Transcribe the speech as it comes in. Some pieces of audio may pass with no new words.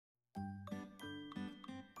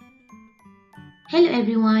Hello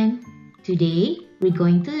everyone! Today we're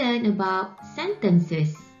going to learn about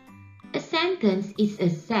sentences. A sentence is a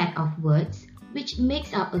set of words which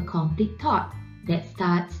makes up a complete thought that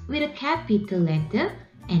starts with a capital letter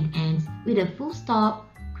and ends with a full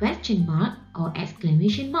stop, question mark or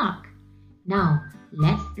exclamation mark. Now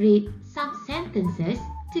let's read some sentences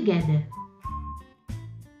together.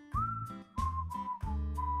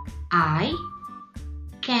 I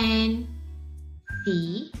can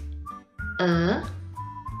see a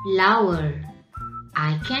flower.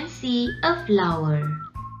 I can see a flower.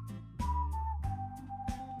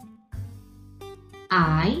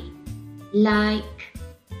 I like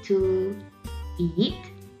to eat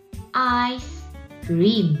ice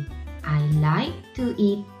cream. I like to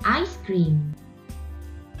eat ice cream.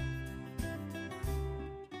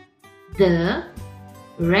 The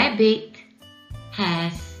rabbit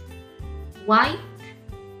has white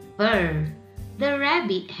fur. The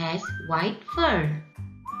rabbit has white fur.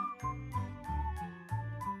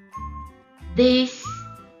 This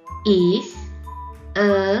is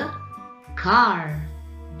a car.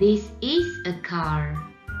 This is a car.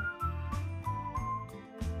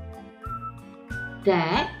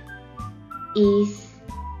 That is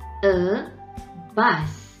a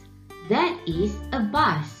bus. That is a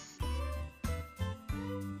bus.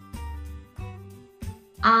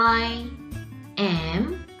 I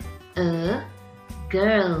am a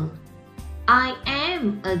girl. I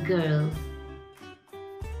am a girl.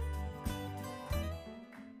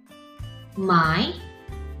 My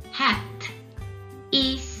hat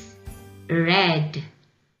is red.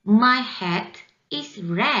 My hat is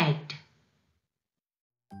red.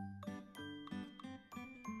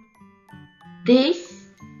 This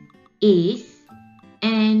is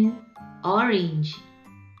an orange.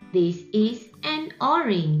 This is an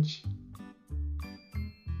orange.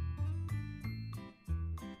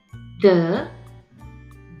 The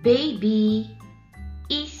baby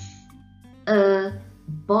is a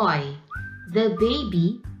boy. The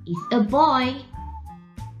baby is a boy.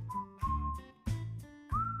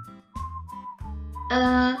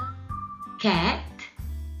 A cat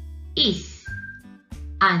is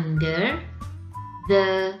under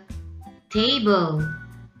the table.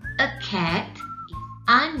 A cat is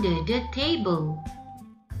under the table.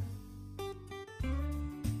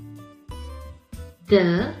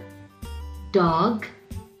 The dog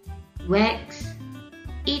wags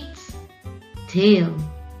its tail.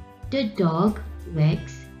 The dog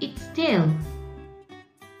wags its tail.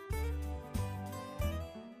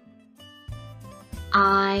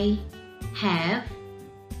 I have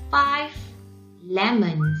 5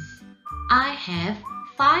 lemons. I have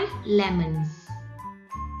 5 lemons.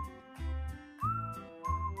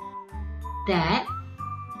 That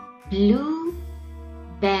blue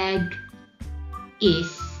bag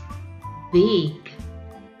is big.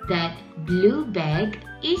 That blue bag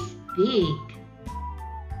is big.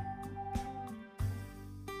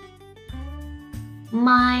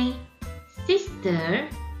 My sister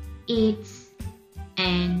eats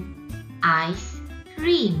an ice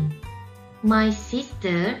cream. My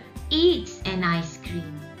sister eats an ice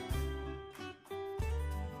cream.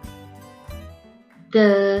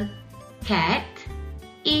 The cat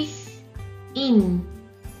is in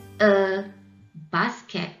a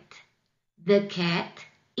basket. The cat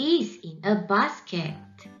is in a basket.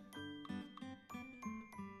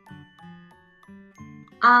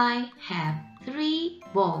 I have 3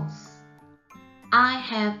 balls. I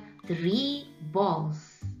have 3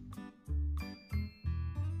 balls.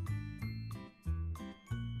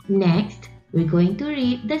 Next, we're going to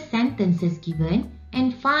read the sentences given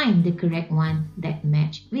and find the correct one that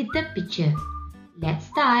match with the picture. Let's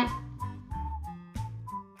start.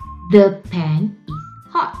 The pen is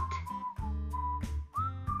hot.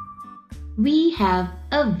 We have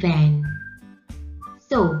a van.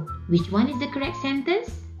 So, which one is the correct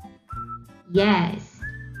sentence? Yes,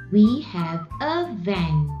 we have a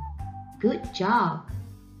van. Good job.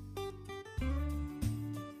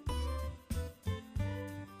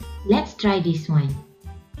 Let's try this one.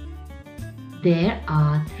 There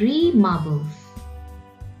are 3 marbles.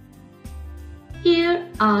 Here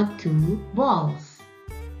are 2 balls.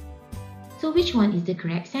 So which one is the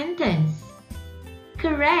correct sentence?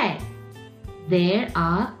 Correct. There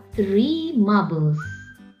are 3 marbles.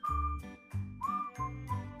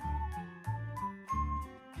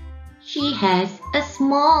 She has a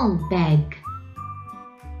small bag.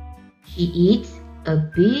 She eats a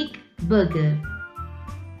big burger.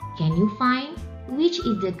 Can you find which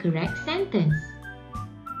is the correct sentence?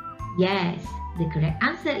 Yes, the correct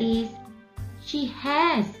answer is she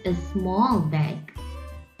has a small bag.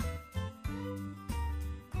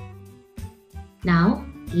 Now,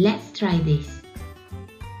 let's try this.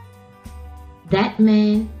 That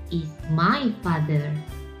man is my father.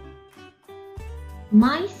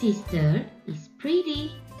 My sister is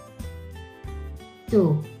pretty.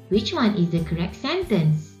 So, which one is the correct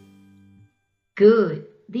sentence? Good.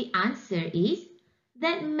 The answer is,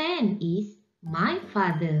 that man is my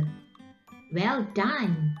father. Well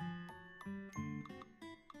done.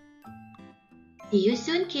 See you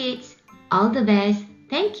soon, kids. All the best.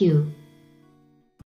 Thank you.